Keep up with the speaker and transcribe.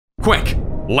Quick,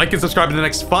 like and subscribe in the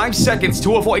next 5 seconds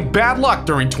to avoid bad luck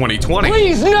during 2020.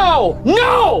 Please, no!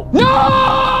 No!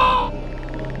 No!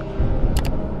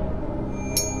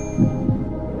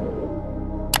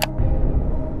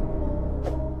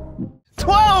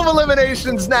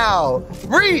 Eliminations now.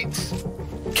 Reach.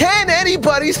 Can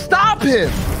anybody stop him?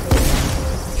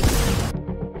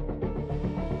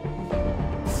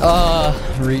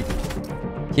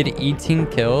 Get 18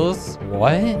 kills?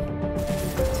 What?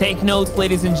 Take notes,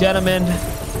 ladies and gentlemen.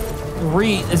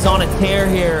 Reet is on a tear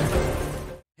here.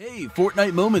 Hey,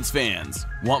 Fortnite Moments fans.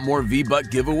 Want more V-Buck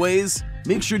giveaways?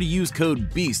 Make sure to use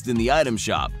code BEAST in the item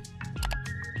shop.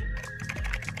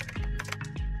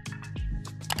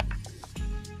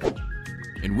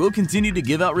 And we'll continue to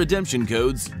give out redemption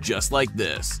codes just like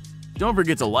this. Don't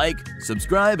forget to like,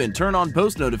 subscribe, and turn on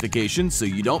post notifications so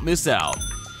you don't miss out.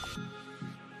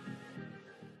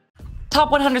 Top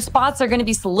 100 spots are going to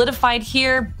be solidified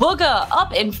here. Buhga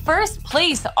up in first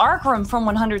place. Arkram from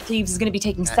 100 Thieves is going to be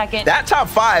taking second. That top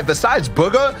 5, besides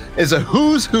Bugha, is a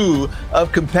who's who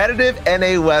of competitive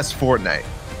NA West Fortnite.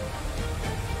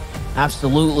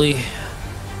 Absolutely.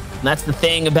 And that's the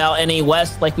thing about NA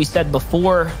West, like we said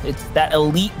before, it's that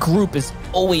elite group is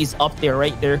always up there,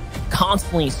 right? They're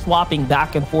constantly swapping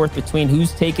back and forth between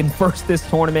who's taken first this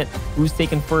tournament, who's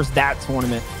taken first that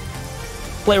tournament.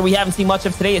 Player we haven't seen much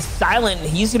of today is Silent.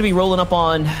 He's going to be rolling up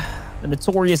on the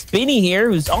notorious Benny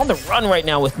here, who's on the run right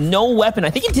now with no weapon.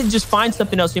 I think he did just find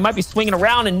something else. So he might be swinging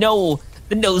around, and no,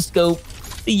 the no scope,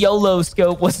 the YOLO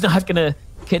scope was not going to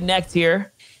connect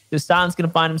here. So Silent's going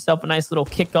to find himself a nice little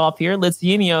kickoff here.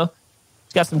 Litzinio,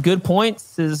 he's got some good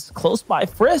points, is close by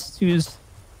Frist, who's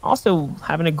also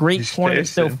having a great tournament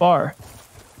so far.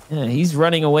 Yeah, he's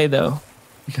running away, though.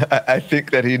 I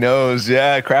think that he knows.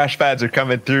 Yeah, crash pads are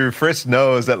coming through. Frist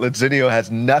knows that Litzinio has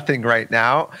nothing right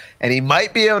now, and he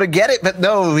might be able to get it, but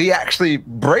no, he actually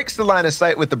breaks the line of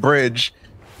sight with the bridge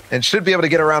and should be able to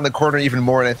get around the corner even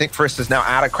more, and I think Frist is now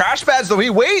out of crash pads, though he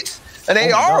waits. An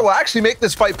AR will actually make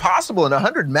this fight possible in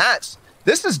 100 mats.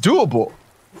 This is doable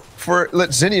for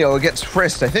Litzinio against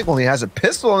Frist. I think only has a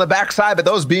pistol on the backside, but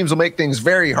those beams will make things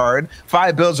very hard.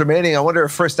 5 builds remaining. I wonder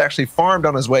if Frist actually farmed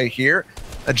on his way here.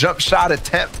 A jump shot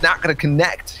attempt, not going to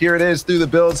connect. Here it is through the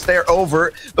build, stare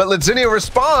over, but Litzinio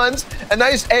responds. A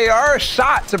nice AR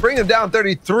shot to bring him down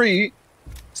 33.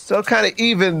 Still kind of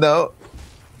even, though.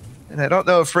 And I don't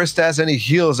know if Frist has any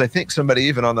heals. I think somebody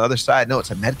even on the other side. No,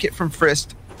 it's a medkit from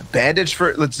Frist. Bandage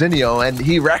for Litzinio, and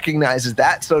he recognizes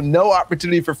that, so no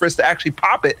opportunity for Frist to actually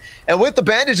pop it. And with the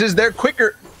bandages, they're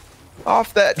quicker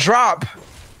off that drop.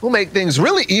 Will make things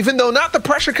really even, though not the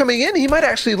pressure coming in. He might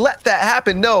actually let that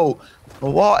happen. No, the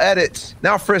wall edits.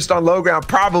 Now Frist on low ground,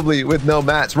 probably with no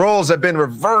mats. Roles have been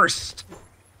reversed.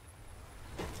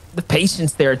 The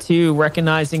patience there, too,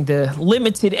 recognizing the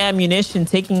limited ammunition,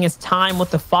 taking his time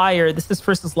with the fire. This is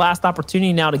Frist's last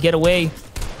opportunity now to get away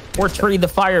or trade the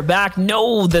fire back.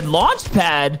 No, the launch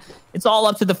pad. It's all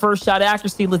up to the first shot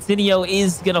accuracy. Litzinio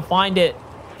is going to find it.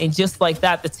 And just like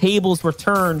that, the tables were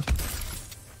turned.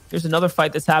 Here's another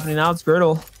fight that's happening now. It's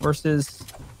Girdle versus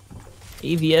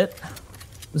Aviat,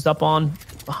 who's up on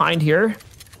behind here.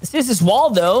 This is his wall,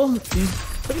 though. He's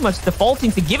pretty much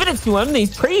defaulting to giving it to him. He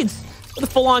trades with a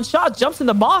full-on shot, jumps in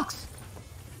the box.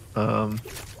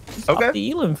 Okay.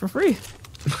 The Elim for free.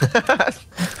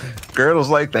 Girdle's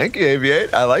like, thank you,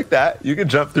 Aviate. I like that. You can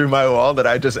jump through my wall that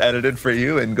I just edited for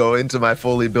you and go into my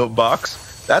fully built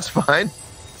box. That's fine.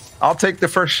 I'll take the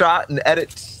first shot and edit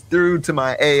through to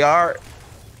my AR.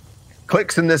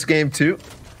 Clicks in this game too.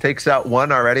 Takes out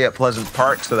one already at Pleasant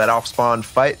Park, so that off-spawn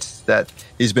fights that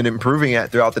he's been improving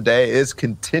at throughout the day is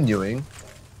continuing.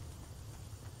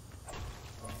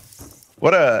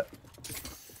 What a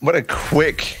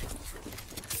quick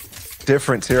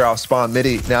difference here off spawn.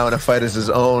 Midi now in a fight as his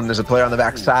own. There's a player on the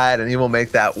backside, and he will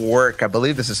make that work. I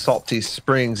believe this is Salty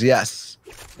Springs. Yes.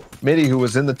 Midi, who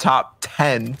was in the top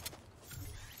 10.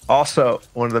 Also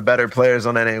one of the better players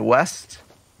on NA West.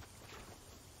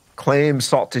 Claims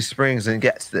Salty Springs and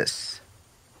gets this.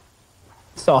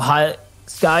 Saw High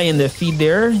Sky in the feed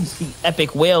there. You see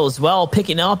Epic Whale as well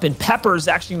picking up, and Pepper's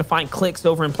actually going to find clicks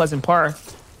over in Pleasant Park.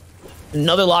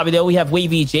 Another lobby, though, we have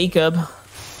Wavy Jacob.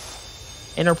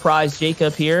 Enterprise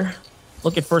Jacob here,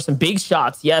 looking for some big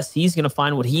shots. Yes, he's going to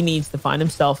find what he needs to find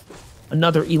himself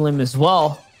another Elim as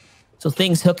well. So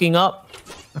things hooking up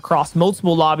across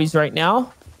multiple lobbies right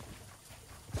now.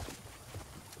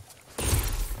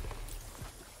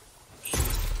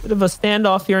 Bit of a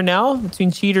standoff here now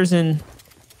between Cheaters and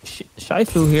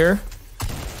Shifu here.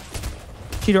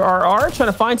 Cheater RR trying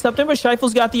to find something, but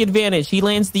Shifu's got the advantage. He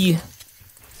lands the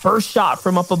first shot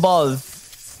from up above.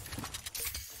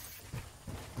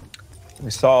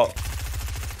 We saw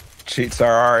Cheats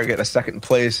RR get a second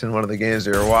place in one of the games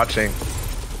we were watching.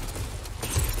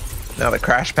 Now the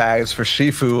crash pads for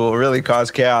Shifu will really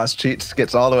cause chaos. Cheats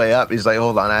gets all the way up. He's like,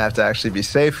 hold on, I have to actually be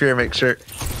safe here, make sure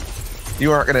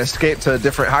you aren't going to escape to a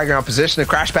different high ground position. A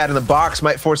crash pad in the box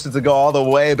might force it to go all the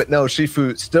way, but no,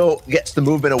 Shifu still gets the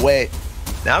movement away.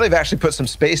 Now they've actually put some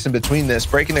space in between this,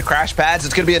 breaking the crash pads.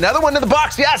 It's going to be another one in the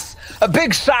box. Yes, a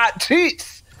big shot.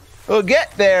 Cheats will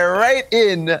get there right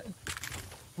in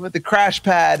with the crash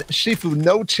pad. Shifu,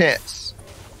 no chance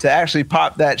to actually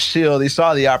pop that shield. He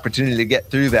saw the opportunity to get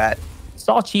through that.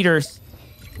 Saw Cheats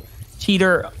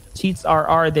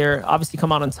RR there obviously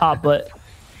come out on top, but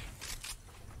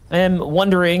I am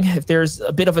wondering if there's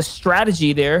a bit of a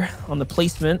strategy there on the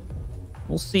placement.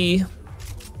 We'll see.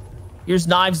 Here's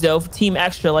Knives, though, for Team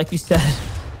Extra, like you said.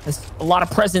 Has a lot of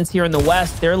presence here in the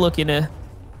West. They're looking to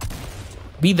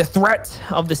be the threat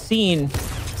of the scene.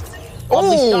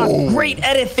 Oh, great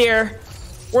edit there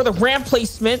for the ramp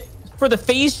placement, for the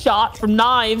phase shot from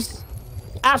Knives.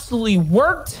 Absolutely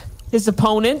worked his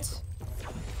opponent.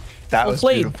 That was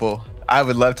beautiful. I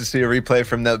would love to see a replay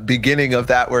from the beginning of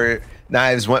that where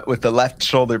Knives went with the left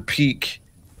shoulder peek.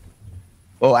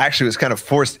 Well, actually, it was kind of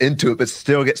forced into it, but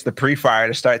still gets the pre-fire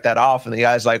to start that off. And the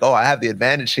guy's like, oh, I have the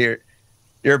advantage here.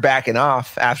 You're backing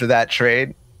off after that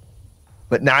trade.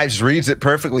 But Knives reads it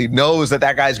perfectly, knows that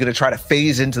that guy's going to try to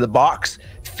phase into the box,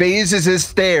 phases his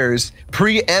stairs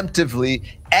preemptively,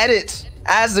 edits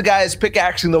as the guy is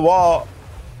pickaxing the wall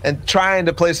and trying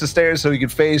to place the stairs so he can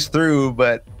phase through.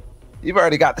 But you've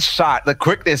already got the shot. The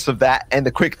quickness of that and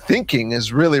the quick thinking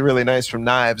is really, really nice from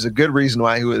Knives. A good reason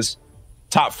why he was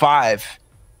top 5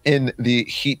 in the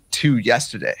Heat 2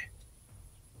 yesterday.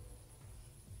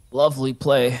 Lovely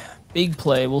play. Big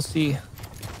play. We'll see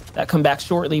that come back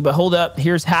shortly. But hold up.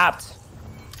 Here's Hapt.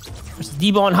 There's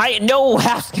Debo on height. No,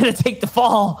 Hapt's going to take the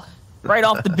fall right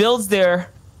off the builds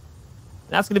there.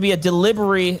 That's going to be a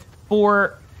delivery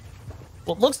for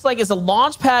what looks like is a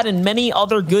launch pad and many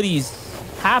other goodies.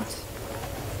 Hapt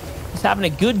is having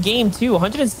a good game, too.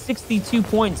 162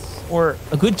 points, or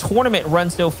a good tournament run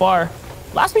so far.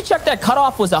 Last we checked, that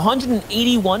cutoff was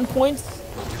 181 points.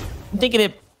 I'm thinking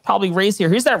it probably raised here.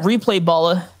 Here's that replay,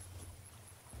 Bala.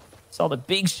 Saw the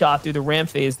big shot through the ramp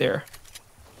phase there.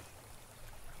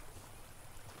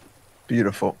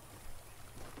 Beautiful.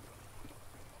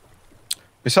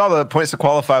 We saw the points to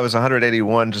qualify was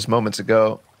 181 just moments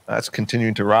ago. That's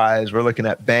continuing to rise. We're looking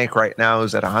at Bank right now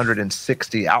is at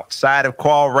 160 outside of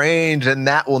qual range, and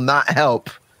that will not help.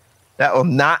 That will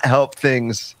not help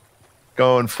things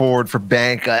going forward for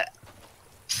Bank.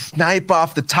 Snipe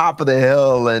off the top of the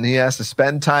hill, and he has to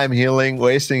spend time healing,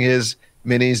 wasting his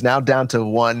minis. Now down to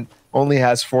 1. Only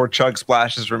has 4 chug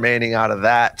splashes remaining out of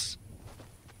that.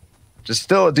 Just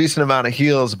still a decent amount of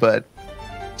heals, but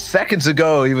seconds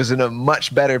ago, he was in a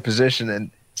much better position.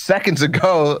 And seconds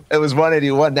ago, it was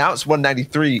 181. Now it's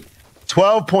 193.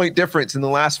 12-point difference in the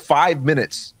last 5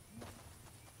 minutes.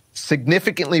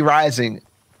 Significantly rising.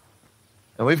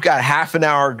 And we've got half an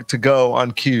hour to go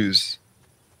on queues.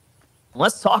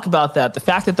 Let's talk about that. The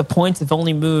fact that the points have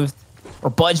only moved or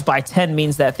budged by 10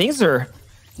 means that things are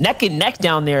neck and neck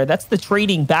down there. That's the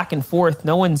trading back and forth.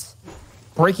 No one's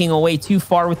breaking away too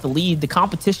far with the lead. The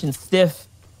competition's stiff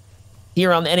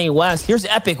here on the NA West. Here's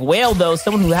Epic Whale, though,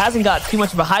 someone who hasn't got too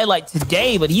much of a highlight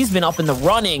today, but he's been up in the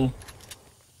running.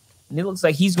 And it looks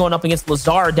like he's going up against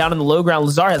Lazar down in the low ground.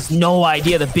 Lazar has no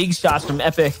idea the big shots from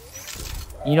Epic.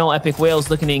 You know, Epic Whale's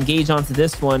looking to engage onto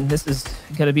this one. This is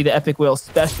going to be the Epic Whale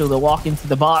special to walk into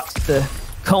the box to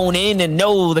cone in, and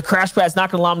no, the crash pad's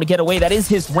not going to allow him to get away. That is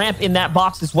his ramp in that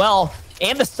box as well,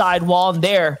 and the side wall in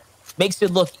there makes it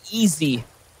look easy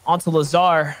onto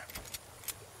Lazar.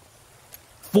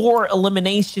 4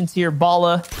 eliminations here,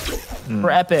 Bala,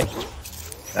 for Epic.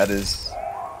 That is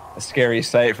a scary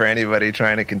sight for anybody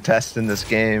trying to contest in this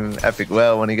game. Epic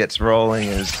Whale, when he gets rolling,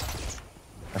 is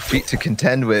a feat to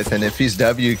contend with, and if he's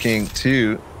W King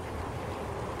too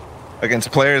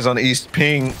against players on East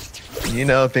Ping, you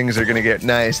know things are going to get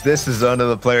nice. This is one of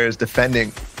the players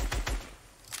defending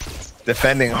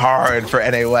hard for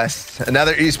NA West.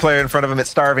 Another East player in front of him. It's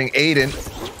starving Aiden,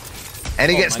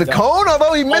 and he gets the cone,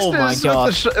 although he missed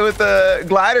it with the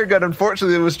glider gun.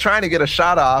 Unfortunately, he was trying to get a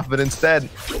shot off, but instead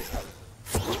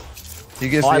he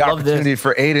gets the opportunity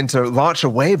for Aiden to launch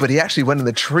away, but he actually went in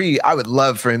the tree. I would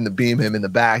love for him to beam him in the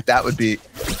back. That would be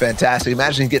fantastic.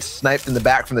 Imagine he gets sniped in the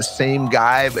back from the same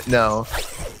guy, but no.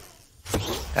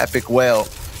 Epic Whale.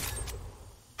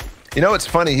 You know, it's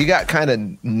funny. He got kind of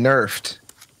nerfed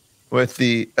with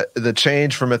the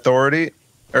change from Authority.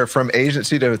 or from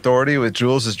agency to authority with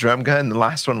Jules' drum gun. The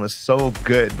last one was so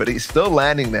good, but he's still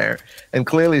landing there and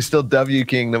clearly still W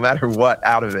King no matter what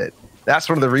out of it. That's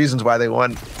one of the reasons why they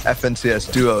won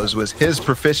FNCS Duos, was his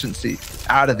proficiency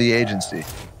out of the agency.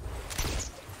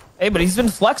 Hey, but he's been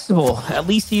flexible. At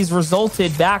least he's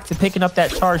resulted back to picking up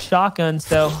that charged shotgun.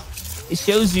 So it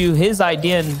shows you his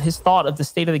idea and his thought of the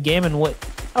state of the game and what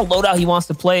kind of loadout he wants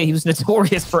to play. He was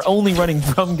notorious for only running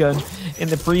drum gun in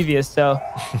the previous. So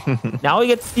now we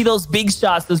get to see those big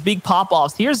shots, those big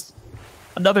pop-offs. Here's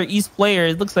another East player.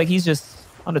 It looks like he's just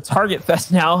on a target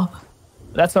fest now.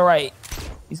 But that's all right.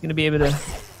 He's going to be able to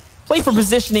play for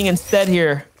positioning instead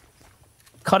here.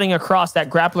 Cutting across that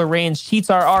grappler range. Cheats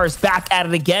RR is back at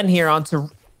it again here onto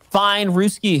Fine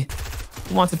Ruski.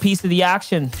 He wants a piece of the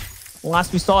action.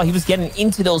 Last we saw, he was getting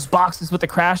into those boxes with the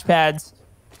crash pads,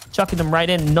 chucking them right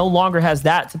in. No longer has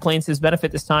that to play into his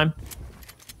benefit this time.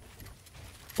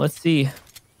 Let's see.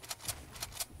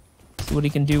 See what he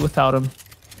can do without him.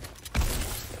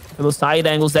 For those side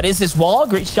angles, that is his wall.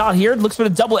 Great shot here. Looks for the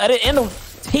double edit and the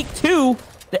take two.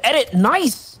 The edit,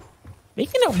 nice.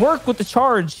 Making it work with the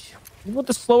charge. With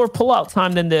the slower pullout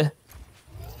time than the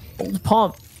old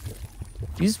pump.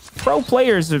 These pro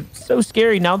players are so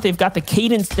scary now that they've got the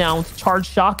cadence down with the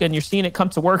charged shotgun. You're seeing it come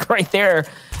to work right there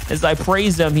as I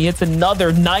praise him. He hits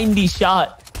another 90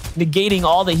 shot, negating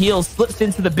all the heals, slips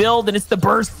into the build, and it's the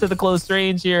burst to the close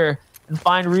range here. And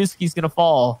Fine Ruski's going to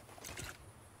fall.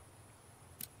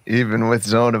 Even with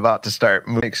zone about to start,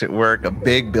 makes it work. A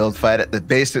big build fight at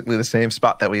basically the same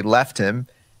spot that we left him.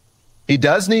 He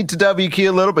does need to W key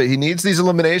a little bit. He needs these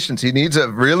eliminations. He needs a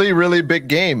really, really big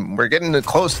game. We're getting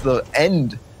close to the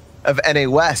end of NA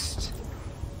West.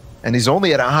 And he's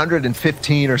only at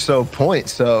 115 or so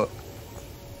points. So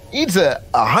needs a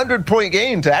 100-point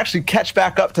game to actually catch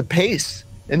back up to pace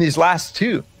in these last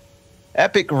two.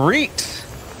 Epic Reet,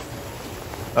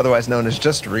 otherwise known as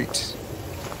just Reet,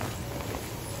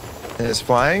 is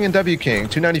flying in W King.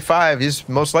 295, he's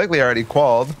most likely already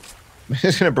qualled.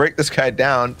 He's going to break this guy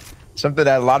down. Something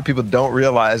that a lot of people don't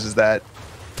realize is that,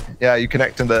 yeah, you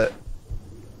connect to the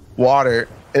water,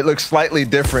 it looks slightly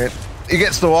different. He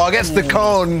gets the wall, gets the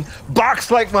cone, box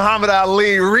like Muhammad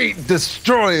Ali, Reet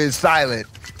destroys Silent.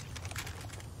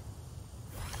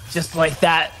 Just like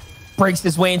that, breaks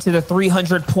his way into the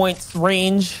 300 points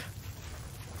range.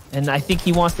 And I think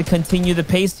he wants to continue the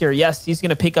pace here. Yes, he's going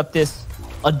to pick up this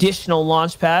additional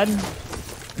launch pad. And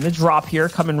the drop here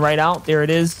coming right out. There it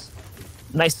is.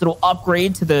 Nice little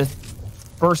upgrade to the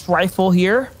burst rifle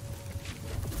here.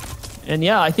 And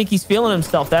yeah, I think he's feeling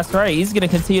himself. That's right. He's going to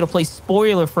continue to play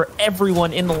spoiler for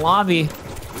everyone in the lobby.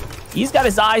 He's got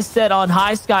his eyes set on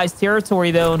High Sky's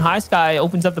territory, though. And High Sky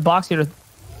opens up the box here to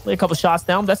lay a couple shots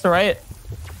down. That's all right.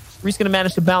 Reet's going to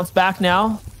manage to bounce back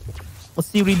now. Let's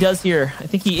see what he does here. I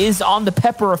think he is on the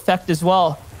pepper effect as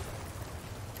well.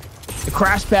 The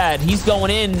crash pad, he's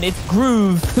going in. It's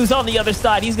Groove, who's on the other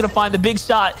side. He's going to find the big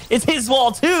shot. It's his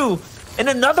wall, too. And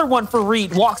another one for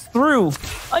Reet. Walks through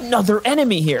another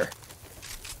enemy here.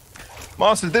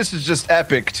 Monster, this is just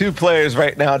epic. Two players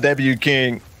right now, W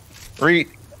King, Reet,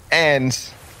 and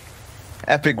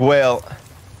Epic Whale.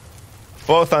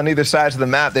 Both on either sides of the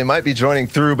map. They might be joining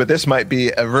through, but this might be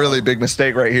a really big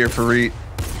mistake right here for Reet.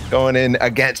 Going in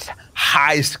against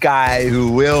High Sky,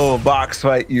 who will box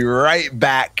fight you right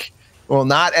back. Will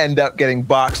not end up getting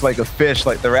boxed like a fish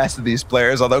like the rest of these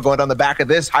players. Although going down the back of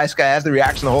this, High Sky has the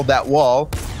reaction to hold that wall.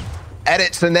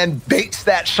 Edits and then baits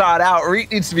that shot out.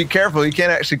 Reet needs to be careful. He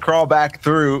can't actually crawl back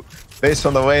through based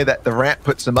on the way that the ramp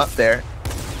puts him up there.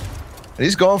 And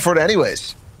he's going for it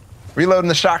anyways. Reloading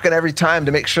the shotgun every time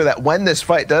to make sure that when this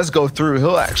fight does go through,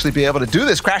 he'll actually be able to do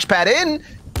this. Crash pad in.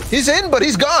 He's in, but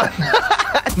he's gone.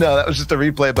 No, that was just a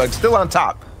replay bug. Still on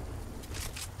top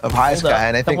of High Sky,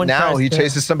 and I think now he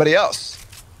chases somebody else.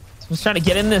 He's trying to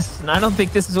get in this, and I don't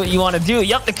think this is what you want to do.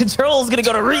 Yep, the control is going to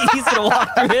go to Reet. He's going to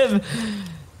walk through him.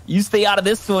 You stay out of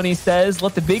this one, he says.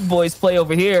 Let the big boys play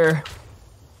over here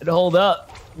and hold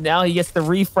up. Now he gets the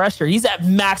refresher. He's at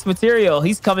max material.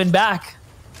 He's coming back.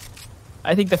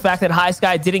 I think the fact that High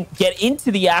Sky didn't get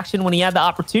into the action when he had the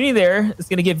opportunity there is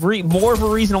going to give Reet more of a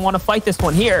reason to want to fight this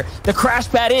one here. The crash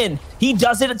pad in. He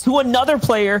does it to another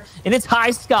player, and it's High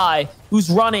Sky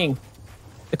who's running.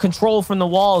 The control from the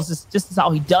walls is just how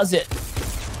he does it.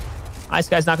 High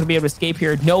Sky's not going to be able to escape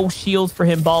here. No shield for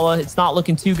him, Bala. It's not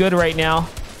looking too good right now.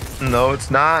 No,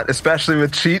 it's not, especially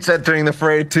with Cheats entering the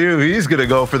fray too. He's going to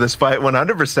go for this fight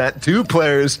 100%. Two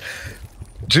players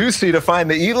juicy to find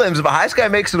the elims, but High Sky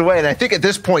makes it away. And I think at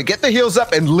this point, get the heals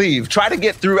up and leave. Try to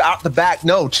get through out the back.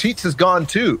 No, Cheats is gone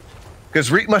too,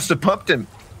 because Reet must have pumped him.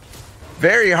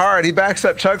 very hard. He backs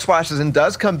up Chug Splashes and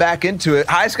does come back into it.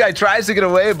 High Sky tries to get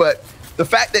away, but the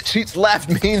fact that Cheats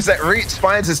left means that Reach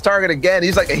finds his target again.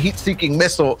 He's like a heat-seeking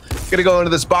missile. Gonna go into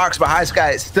this box, but High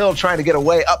Sky is still trying to get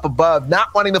away up above,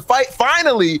 not wanting to fight.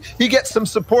 Finally, he gets some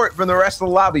support from the rest of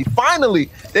the lobby. Finally,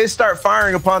 they start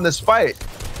firing upon this fight.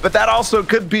 But that also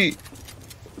could be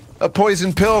a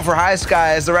poison pill for High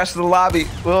Sky, as the rest of the lobby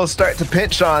will start to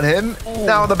pinch on him.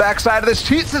 Now on the backside of this,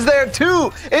 Cheats is there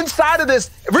too. Inside of this,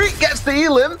 Reek gets the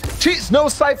elim. Cheats, no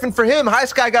siphon for him. High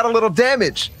Sky got a little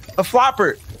damage. A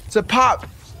flopper to pop.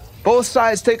 Both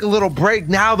sides take a little break.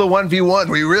 Now the 1v1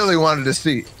 we really wanted to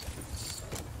see.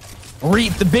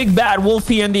 Reet, the big bad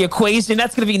Wolfie in the equation.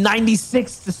 That's going to be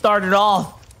 96 to start it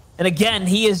off. And again,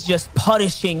 he is just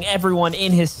punishing everyone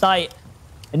in his sight.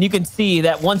 And you can see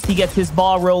that once he gets his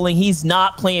ball rolling, he's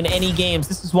not playing any games.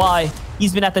 This is why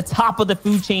he's been at the top of the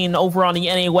food chain over on the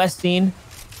NA West scene.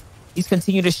 He's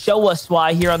continued to show us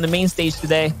why here on the main stage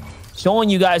today. Showing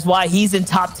you guys why he's in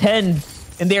top 10.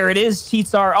 And there it is,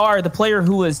 Cheats RR, the player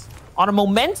who was on a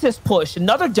momentous push.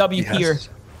 Another W here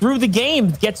through the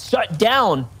game, gets shut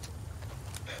down.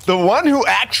 The one who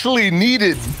actually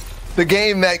needed the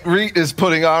game that Reet is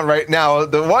putting on right now,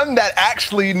 the one that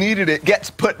actually needed it, gets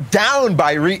put down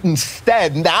by Reet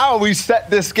instead. Now we set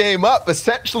this game up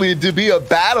essentially to be a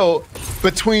battle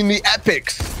between the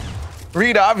epics.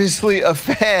 Reet, obviously a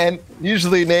fan,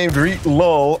 usually named Reet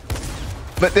Lol.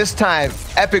 But this time,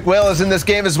 Epic Whale is in this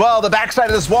game as well. The backside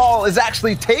of this wall is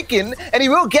actually taken, and he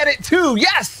will get it too.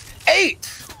 Yes, 8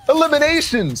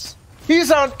 eliminations. He's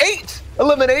on 8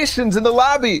 eliminations in the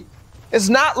lobby. It's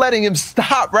not letting him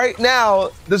stop right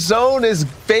now. The zone is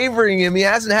favoring him. He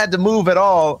hasn't had to move at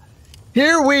all.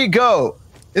 Here we go.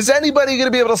 Is anybody going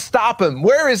to be able to stop him?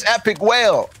 Where is Epic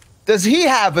Whale? Does he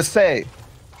have a say?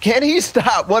 Can he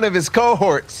stop one of his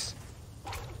cohorts?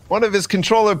 One of his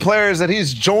controller players that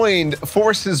he's joined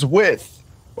forces with?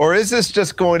 Or is this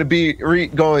just going to be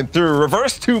Reet going through?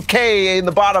 Reverse 2K in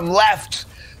the bottom left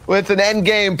with an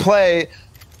endgame play.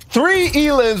 3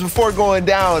 elims before going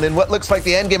down in what looks like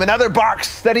the endgame. Another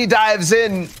box that he dives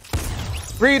in.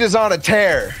 Reet is on a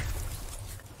tear.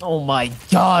 Oh my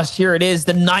gosh, here it is,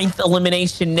 the 9th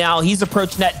elimination now. He's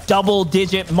approaching that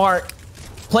double-digit mark.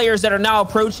 Players that are now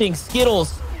approaching,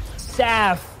 Skittles,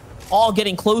 Saf, all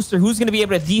getting closer. Who's going to be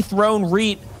able to dethrone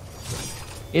Reet?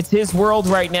 It's his world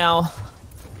right now.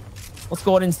 Let's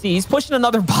go ahead and see. He's pushing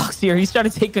another box here. He's trying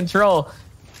to take control.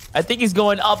 I think he's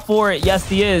going up for it. Yes,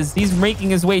 he is. He's making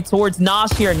his way towards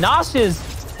Nosh here. Nosh is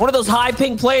one of those high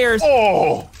ping players.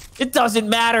 Oh! It doesn't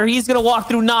matter. He's going to walk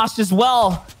through Nosh as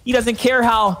well. He doesn't care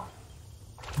how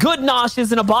good Nosh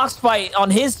is in a box fight on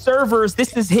his servers.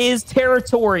 This is his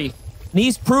territory. And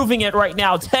he's proving it right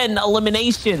now. 10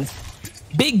 eliminations.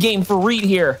 Big game for Reet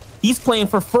here. He's playing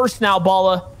for first now,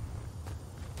 Balla.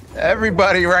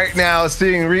 Everybody right now is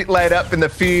seeing Reet light up in the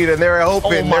feed, and they're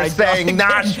hoping, they're saying,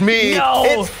 Nosh me. No.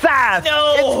 It's Saf.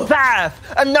 No. It's Saf.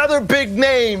 Another big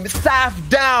name. Saf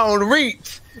down.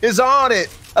 Reet is on it.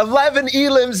 11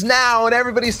 elims now, and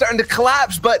everybody's starting to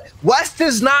collapse, but West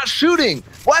is not shooting.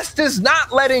 West is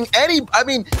not letting any, I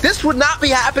mean, this would not be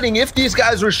happening if these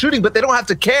guys were shooting, but they don't have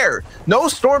to care. No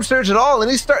Storm Surge at all,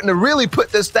 and he's starting to really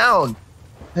put this down.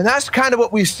 And that's kind of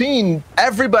what we've seen.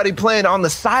 Everybody playing on the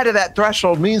side of that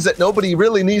threshold means that nobody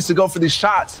really needs to go for these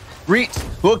shots. Reet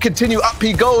will continue. Up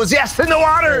he goes. Yes, in the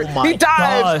water. Oh he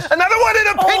dives. gosh. Another one in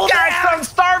a pickaxe on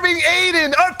Starving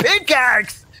Aiden. A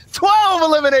pickaxe. 12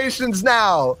 eliminations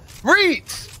now.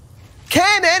 Reet.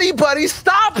 Can anybody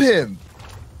stop him?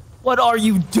 What are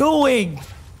you doing?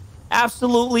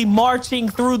 Absolutely marching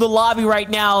through the lobby right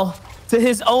now to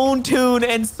his own tune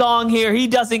and song here. He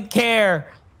doesn't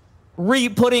care.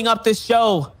 Reet putting up the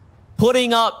show,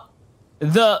 putting up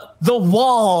the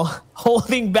wall,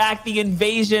 holding back the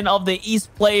invasion of the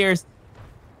East players.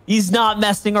 He's not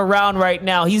messing around right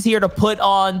now. He's here to put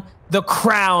on the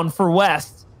crown for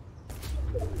West.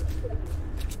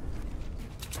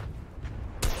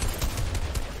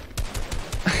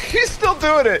 He's still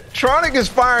doing it. Tronic is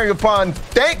firing upon,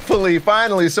 thankfully,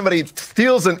 finally, somebody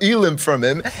steals an elim from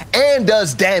him and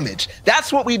does damage.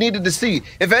 That's what we needed to see.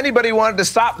 If anybody wanted to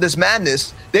stop this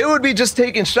madness, they would be just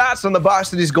taking shots on the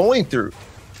box that he's going through.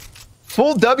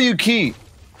 Full W key.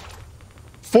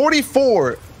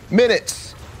 44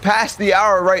 minutes past the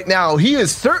hour right now. He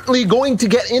is certainly going to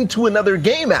get into another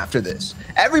game after this.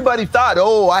 Everybody thought,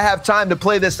 oh, I have time to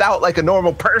play this out like a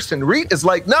normal person. Reet is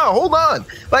like, no, hold on.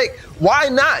 Like, why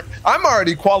not? I'm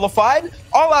already qualified.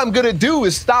 All I'm going to do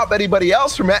is stop anybody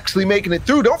else from actually making it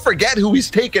through. Don't forget who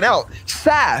he's taken out.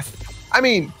 Saf. I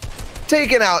mean,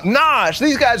 taking out Nosh.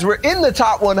 These guys were in the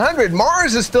top 100.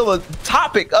 Mars is still a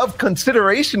topic of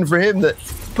consideration for him to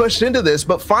push into this,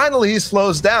 but finally he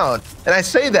slows down. And I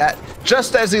say that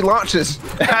just as he launches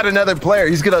at another player.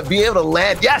 He's going to be able to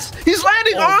land. Yes, he's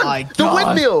landing on the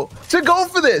windmill to go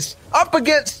for this. Up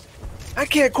against, I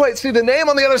can't quite see the name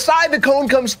on the other side. The cone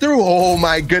comes through. Oh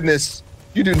my goodness.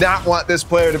 You do not want this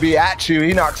player to be at you.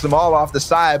 He knocks them all off the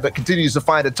side, but continues to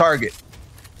find a target.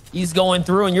 He's going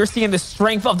through, and you're seeing the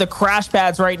strength of the crash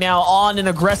pads right now on an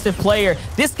aggressive player.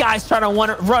 This guy's trying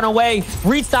to run away.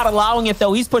 Reed's not allowing it,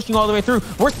 though. He's pushing all the way through.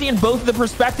 We're seeing both of the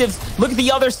perspectives. Look at the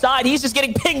other side. He's just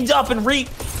getting pinged up, and Reed,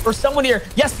 or someone here.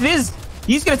 Yes, it is.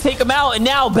 He's going to take him out, and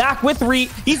now back with Reed.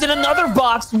 He's in another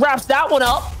box, wraps that one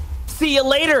up. See you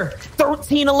later.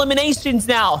 13 eliminations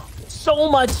now. So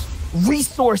much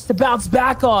resource to bounce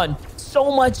back on.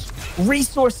 So much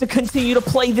resource to continue to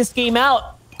play this game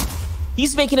out.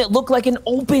 He's making it look like an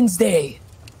opens day.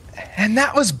 And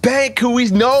that was Bank, who we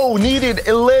know needed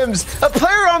limbs. A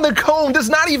player on the cone does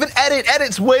not even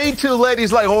edits way too late.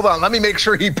 He's like, hold on, let me make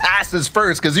sure he passes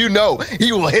first, because you know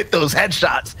he will hit those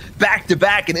headshots back to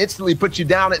back and instantly put you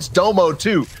down. It's Domo,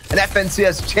 too, an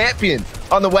FNCS champion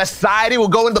on the west side. He will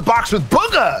go in the box with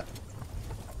Buhga.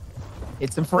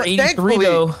 It's him for 83,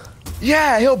 though.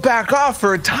 Yeah, he'll back off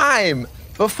for a time.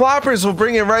 But Floppers will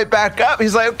bring him right back up.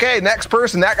 He's like, okay, next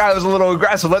person. That guy was a little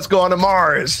aggressive. Let's go on to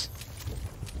Mars.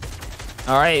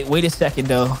 All right, wait a second,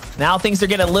 though. Now things are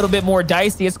getting a little bit more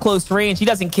dicey. It's close range. He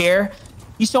doesn't care.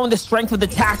 He's showing the strength of the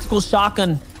tactical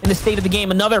shotgun in the state of the game.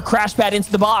 Another crash pad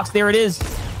into the box. There it is.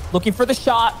 Looking for the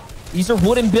shot. These are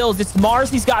wooden builds. It's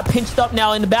Mars. He's got pinched up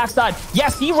now in the backside.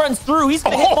 Yes, he runs through. He's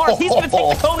going to hit Mars. He's going to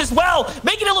take the cone as well,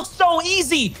 making it look so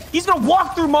easy. He's going to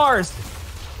walk through Mars.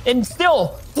 And still,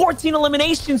 14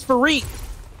 eliminations for Reet.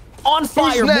 On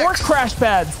fire, more crash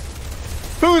pads.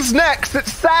 Who's next?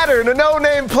 It's Saturn, a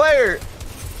no-name player.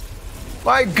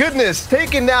 My goodness,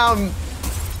 taking down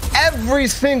every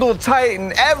single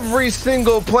Titan, every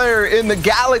single player in the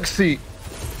galaxy.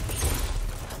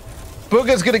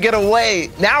 Bugha's gonna get away.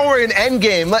 Now we're in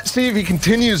endgame. Let's see if he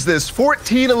continues this.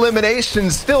 14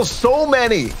 eliminations, still so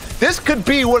many. This could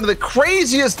be one of the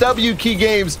craziest W key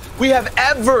games we have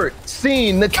ever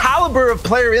seen. The caliber of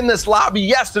player in this lobby.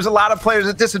 Yes, there's a lot of players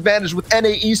at disadvantage with NA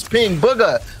East Ping.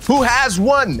 Bugha, who has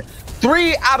won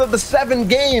 3 out of the 7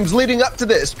 games leading up to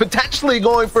this, potentially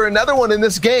going for another one in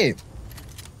this game.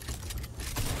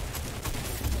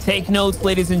 Take notes,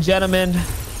 ladies and gentlemen.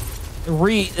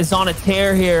 Reet is on a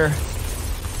tear here.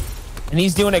 And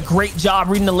he's doing a great job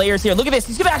reading the layers here. Look at this.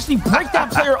 He's going to actually break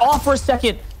that player off for a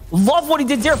second. Love what he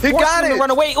did there. Forcing him to run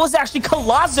away. It was actually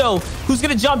Colazzo who's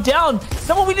going to jump down.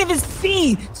 Someone we didn't even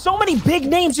see. So many big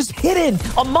names just hidden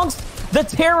amongst the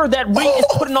terror that Reet is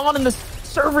putting on in the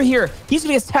server here. He's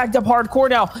going to get tagged up hardcore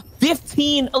now.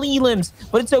 15 elims,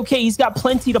 but it's okay. He's got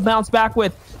plenty to bounce back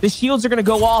with. The shields are going to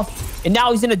go off, and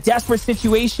now he's in a desperate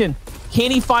situation. Can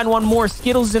he find one more?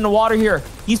 Skittles is in the water here.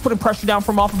 He's putting pressure down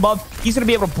from off above. He's going to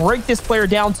be able to break this player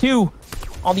down too.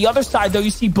 On the other side, though,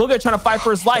 you see Bugha trying to fight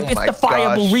for his life. It's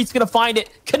defiable. Reet's going to find it,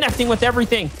 connecting with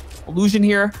everything. Illusion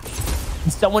here.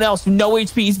 And someone else with no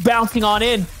HP. He's bouncing on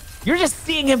in. You're just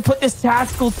seeing him put this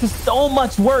tactical to so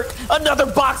much work. Another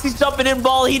box. He's jumping in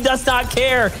ball. He does not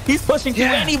care. He's pushing through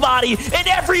anybody and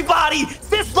everybody.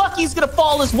 This Lucky's going to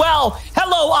fall as well.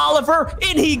 Hello, Oliver.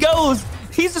 In he goes.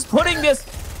 He's just putting this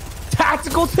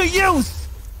tactical to use.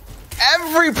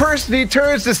 Every person he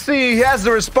turns to see, he has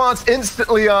the response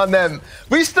instantly on them.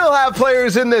 We still have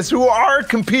players in this who are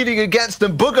competing against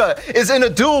him. Bugha is in a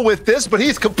duel with this, but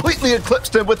he's completely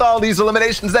eclipsed him with all these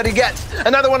eliminations that he gets.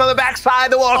 Another one on the backside.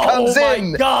 The wall comes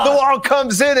in. The wall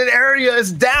comes in and area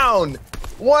is down.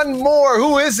 One more.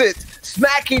 Who is it?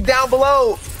 Smacky down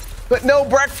below, but no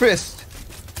breakfast.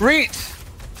 Reach.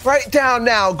 Right down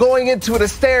now, going into the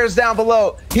stairs down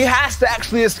below. He has to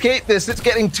actually escape this. It's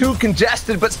getting too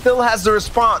congested, but still has the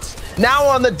response. Now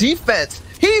on the defense,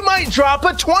 he might drop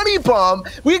a 20 bomb.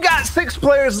 We got 6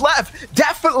 players left.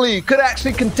 Definitely could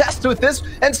actually contest with this.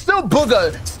 And still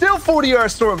Bugha, still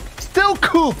 40R Storm, still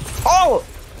Coop. All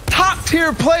top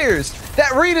tier players.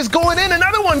 That Reed is going in.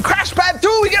 Another one. Crash pad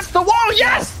through. He gets the wall.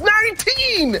 Yes,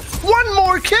 19. One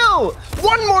more kill.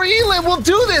 One more Elim will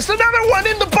do this. Another one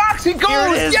in the box. He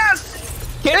goes. Yes.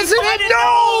 Is it?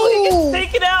 No. He gets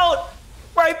taken out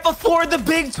right before the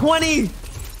big 20.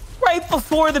 Right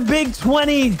before the big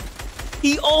 20.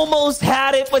 He almost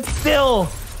had it, but still,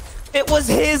 it was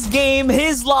his game,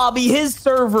 his lobby, his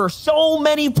server. So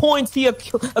many points he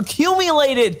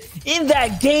accumulated in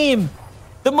that game.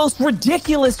 The most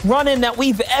ridiculous run-in that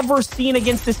we've ever seen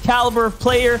against this caliber of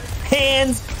player,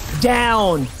 hands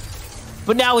down.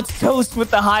 But now it's Toast with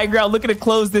the high ground, looking to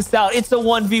close this out. It's a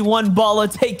 1v1. Balla,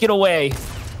 take it away.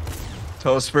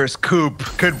 Toast versus Coop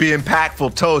could be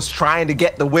impactful. Toast trying to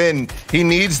get the win. He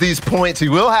needs these points. He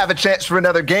will have a chance for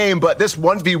another game, but this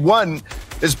 1v1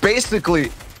 is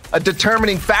basically a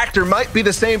determining factor. Might be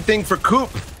the same thing for Coop,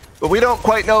 but we don't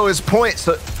quite know his points.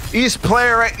 So East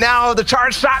player right now, the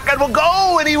charge shotgun will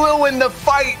go and he will win the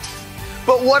fight.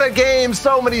 But what a game.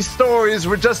 So many stories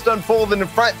were just unfolding in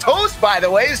front. Toast, by the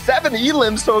way, 7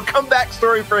 elims, so a comeback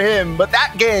story for him. But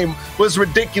that game was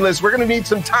ridiculous. We're going to need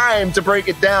some time to break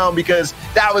it down because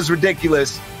that was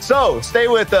ridiculous. So stay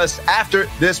with us after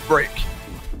this break.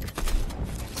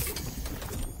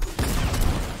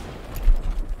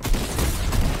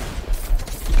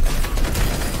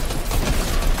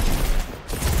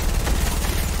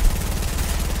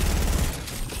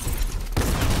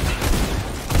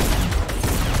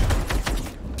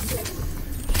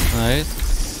 Nice.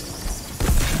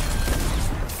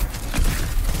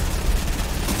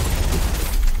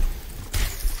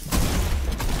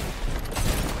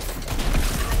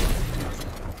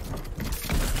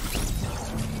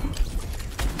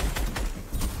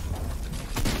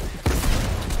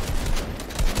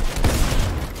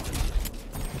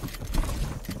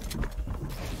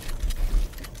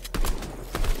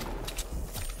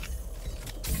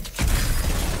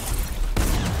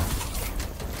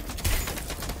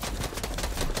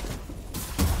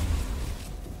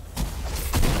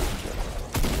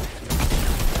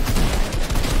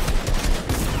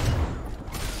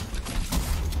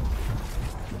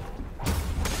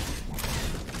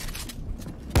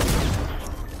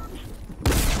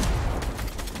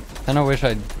 I don't wish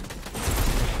I'd...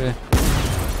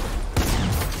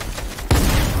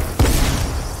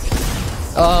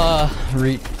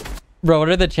 Bro, what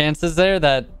are the chances there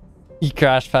that he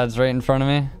crash pads right in front of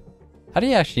me? How do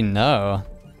you actually know?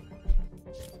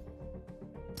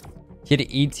 He had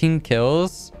 18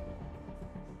 kills?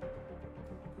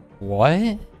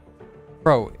 What?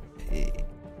 Bro,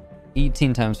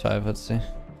 18 times 5, let's see.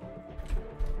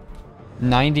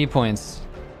 90 points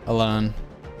alone.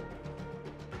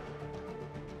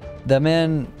 That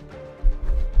man...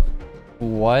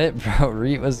 What? Bro,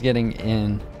 Reet was getting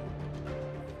in.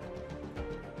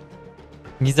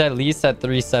 He's at least at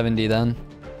 370 then.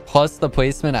 Plus the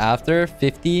placement after,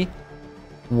 50,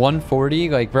 140.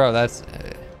 Like, bro, that's...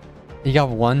 You got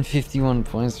 151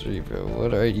 points, Reet, bro.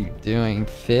 What are you doing?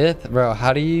 5th? Bro,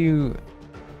 how do you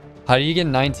get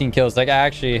 19 kills? Like,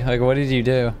 actually, like, what did you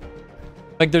do?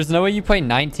 Like, there's no way you play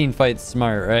 19 fights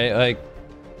smart, right? Like,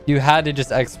 you had to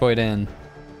just exploit in.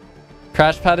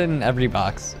 Crash padded in every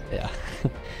box. Yeah.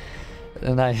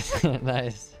 Nice.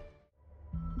 Nice.